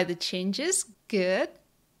 Apply the changes, good.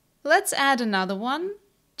 Let's add another one.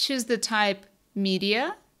 Choose the type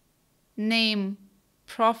media, name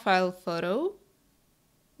profile photo,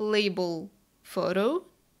 label photo,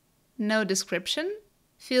 no description,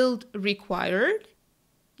 field required,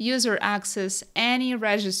 user access any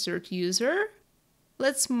registered user.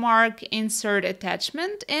 Let's mark insert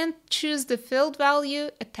attachment and choose the field value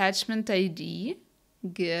attachment ID.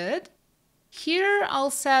 Good. Here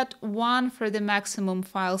I'll set 1 for the maximum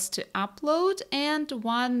files to upload and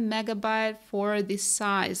 1 megabyte for the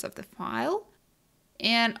size of the file.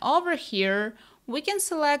 And over here, we can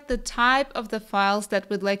select the type of the files that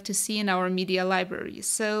we'd like to see in our media library.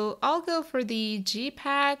 So I'll go for the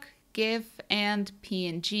JPEG, GIF, and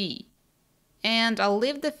PNG. And I'll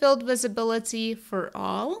leave the field visibility for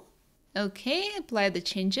all. Okay, apply the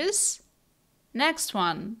changes. Next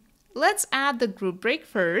one, let's add the group break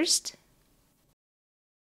first.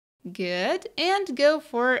 Good, and go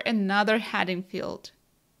for another heading field.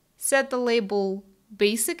 Set the label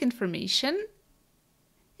Basic Information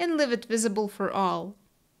and leave it visible for all.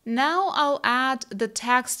 Now I'll add the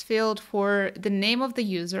text field for the name of the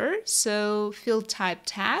user. So field type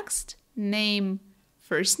text, name,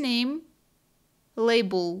 first name,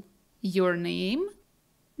 label your name,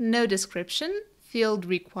 no description, field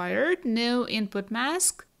required, no input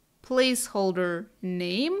mask, placeholder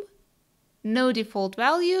name, no default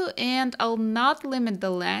value, and I'll not limit the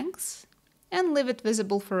length and leave it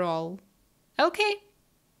visible for all. Okay.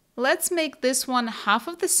 Let's make this one half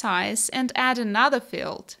of the size and add another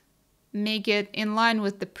field. Make it in line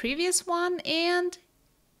with the previous one and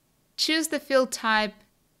choose the field type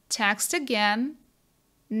text again,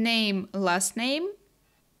 name, last name,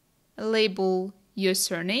 label your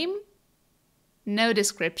surname, no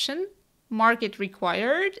description, mark it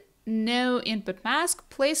required, no input mask,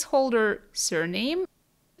 placeholder surname,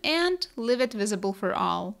 and leave it visible for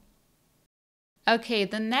all. Okay,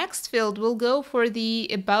 the next field will go for the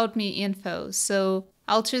About Me info. So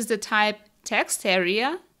I'll choose the type text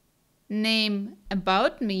area, name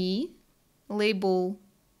About Me, label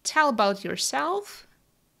Tell About Yourself.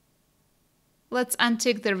 Let's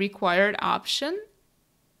untick the required option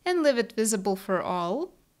and leave it visible for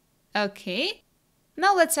all. Okay,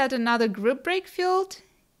 now let's add another group break field.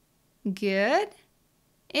 Good.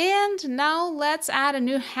 And now let's add a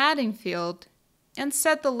new heading field and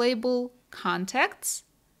set the label Contacts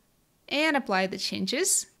and apply the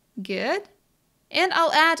changes. Good. And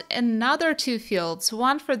I'll add another two fields,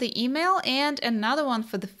 one for the email and another one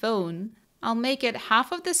for the phone. I'll make it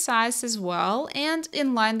half of the size as well and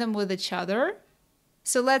inline them with each other.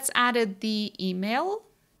 So let's add the email,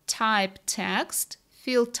 type text,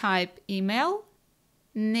 field type email,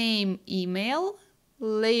 name email,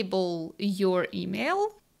 label your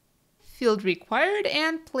email, field required,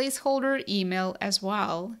 and placeholder email as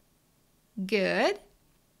well. Good.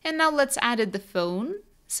 And now let's add the phone.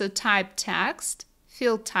 So type text,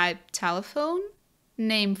 field type telephone,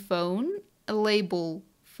 name phone, label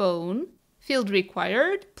phone, field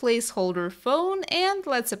required, placeholder phone, and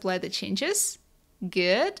let's apply the changes.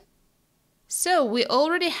 Good. So we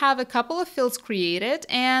already have a couple of fields created,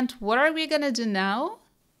 and what are we gonna do now?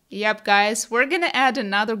 Yep, guys, we're gonna add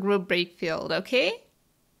another group break field, okay?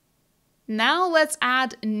 Now let's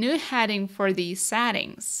add a new heading for these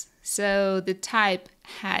settings. So the type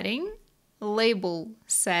heading, label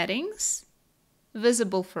settings,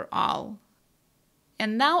 visible for all.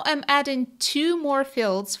 And now I'm adding two more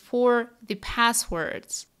fields for the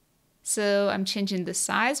passwords. So I'm changing the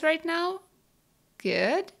size right now.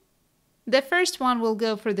 Good. The first one will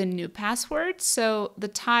go for the new password. So the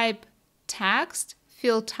type text,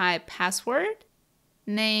 field type password,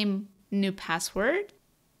 name new password,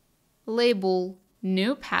 label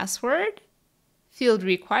new password, field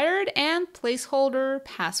required, and placeholder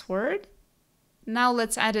password. Now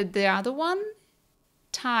let's add the other one.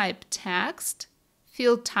 Type text,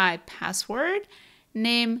 field type password,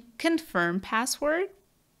 name confirm password,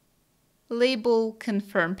 label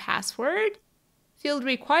confirm password, field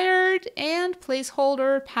required, and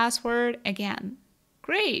placeholder password again.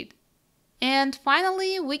 Great. And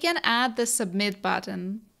finally, we can add the submit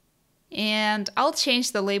button. And I'll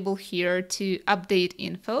change the label here to update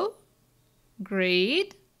info.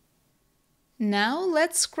 Great. Now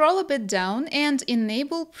let's scroll a bit down and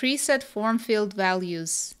enable preset form field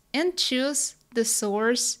values and choose the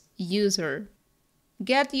source user.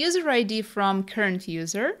 Get user ID from current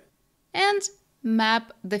user and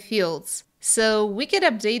map the fields. So we can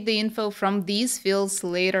update the info from these fields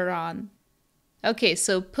later on. Okay,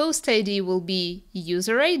 so post ID will be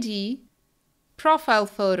user ID, profile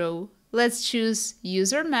photo. Let's choose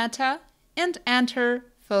user meta and enter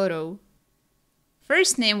photo.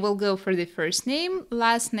 First name will go for the first name,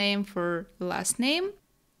 last name for last name.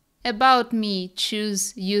 About me,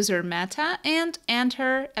 choose user meta and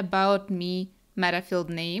enter about me meta field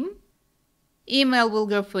name. Email will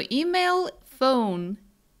go for email, phone.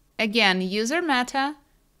 Again, user meta,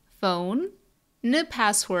 phone. New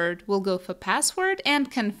password will go for password and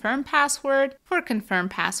confirm password for confirm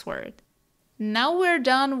password. Now we're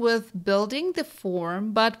done with building the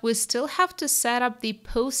form, but we still have to set up the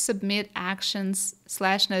post-submit actions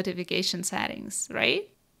 /notification settings, right?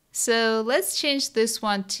 So let's change this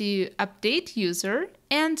one to update user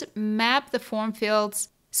and map the form fields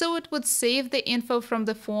so it would save the info from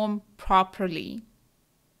the form properly.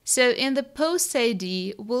 So in the post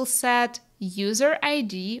ID, we'll set user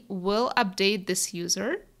ID will update this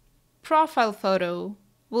user. Profile photo,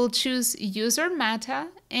 we'll choose user meta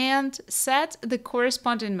and set the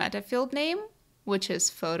corresponding meta field name, which is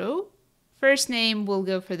photo. First name will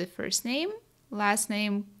go for the first name, last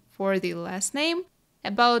name for the last name.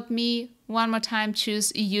 About me, one more time,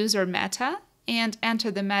 choose user meta and enter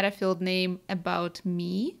the meta field name about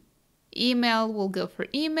me. Email will go for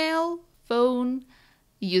email, phone,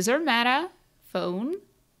 user meta, phone.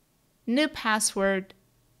 New password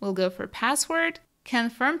will go for password,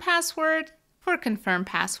 confirm password for confirm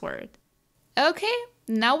password. Okay,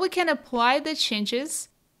 now we can apply the changes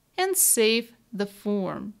and save the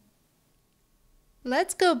form.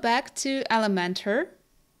 Let's go back to Elementor,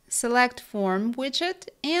 select Form widget,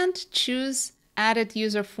 and choose Edit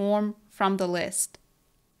User Form from the list.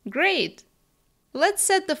 Great! Let's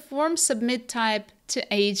set the form submit type to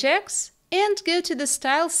Ajax and go to the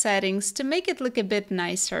style settings to make it look a bit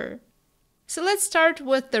nicer. So let's start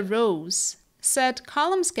with the rows. Set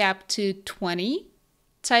columns gap to 20.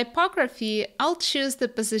 Typography, I'll choose the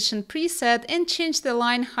position preset and change the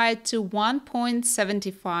line height to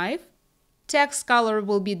 1.75. Text color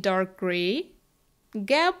will be dark gray.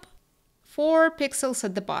 Gap, 4 pixels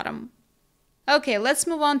at the bottom. Okay, let's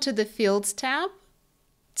move on to the Fields tab.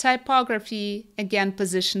 Typography, again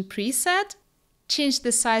position preset. Change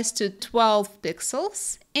the size to 12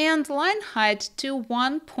 pixels and line height to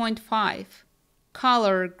 1.5.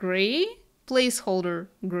 Color gray, placeholder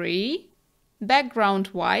gray. Background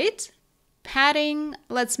white. Padding,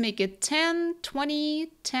 let's make it 10,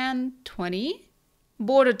 20, 10, 20.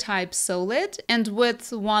 Border type solid and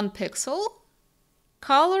width 1 pixel.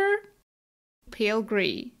 Color pale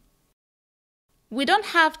gray. We don't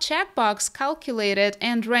have checkbox, calculated,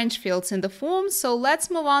 and range fields in the form, so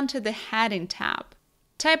let's move on to the heading tab.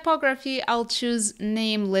 Typography, I'll choose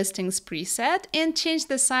name listings preset and change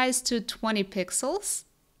the size to 20 pixels.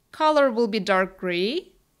 Color will be dark gray.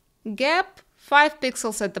 Gap 5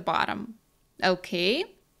 pixels at the bottom. Okay.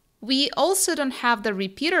 We also don't have the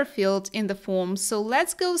repeater field in the form, so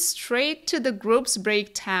let's go straight to the Groups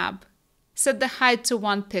Break tab. Set the height to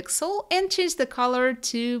 1 pixel and change the color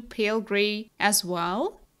to pale gray as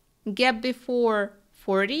well. Gap before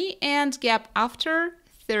 40 and gap after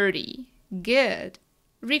 30. Good.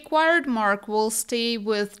 Required mark will stay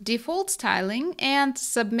with default styling and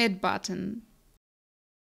submit button.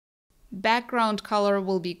 Background color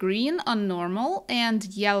will be green on normal and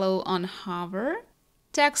yellow on hover.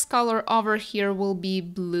 Text color over here will be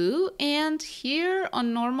blue and here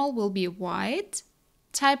on normal will be white.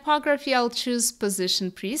 Typography, I'll choose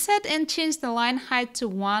position preset and change the line height to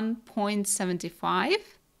 1.75.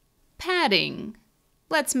 Padding,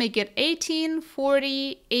 let's make it 18,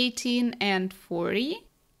 40, 18, and 40.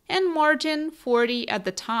 And margin 40 at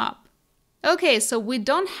the top. Okay, so we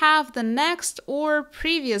don't have the next or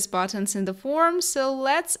previous buttons in the form, so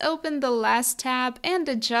let's open the last tab and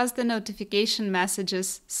adjust the notification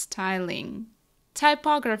messages styling.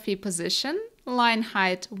 Typography position, line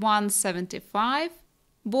height 175.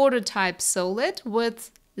 Border type solid,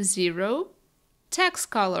 width 0.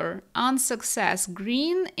 Text color on success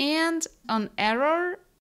green and on error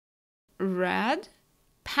red.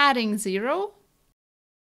 Padding 0.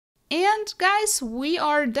 And guys, we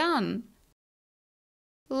are done.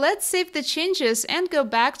 Let's save the changes and go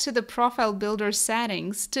back to the Profile Builder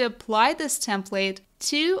settings to apply this template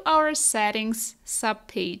to our settings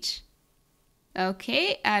subpage.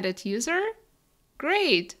 Okay, Edit User.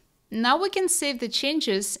 Great. Now we can save the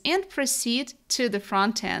changes and proceed to the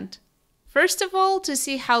front end. First of all, to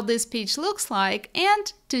see how this page looks like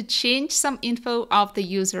and to change some info of the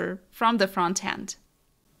user from the front end.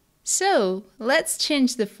 So let's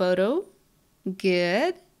change the photo.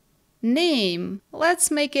 Good. Name, let's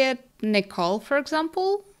make it Nicole, for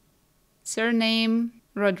example. Surname,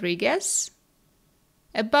 Rodriguez.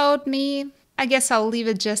 About me, I guess I'll leave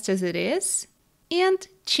it just as it is. And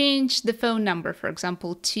change the phone number, for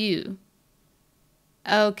example, to.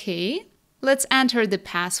 Okay, let's enter the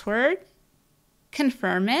password,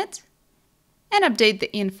 confirm it, and update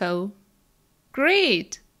the info.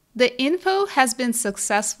 Great! The info has been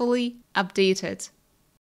successfully updated.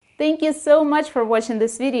 Thank you so much for watching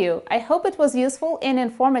this video. I hope it was useful and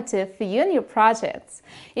informative for you and your projects.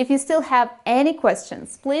 If you still have any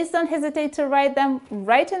questions, please don't hesitate to write them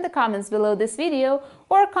right in the comments below this video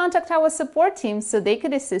or contact our support team so they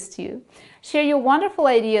could assist you. Share your wonderful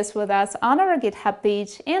ideas with us on our GitHub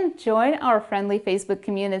page and join our friendly Facebook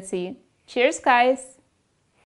community. Cheers, guys!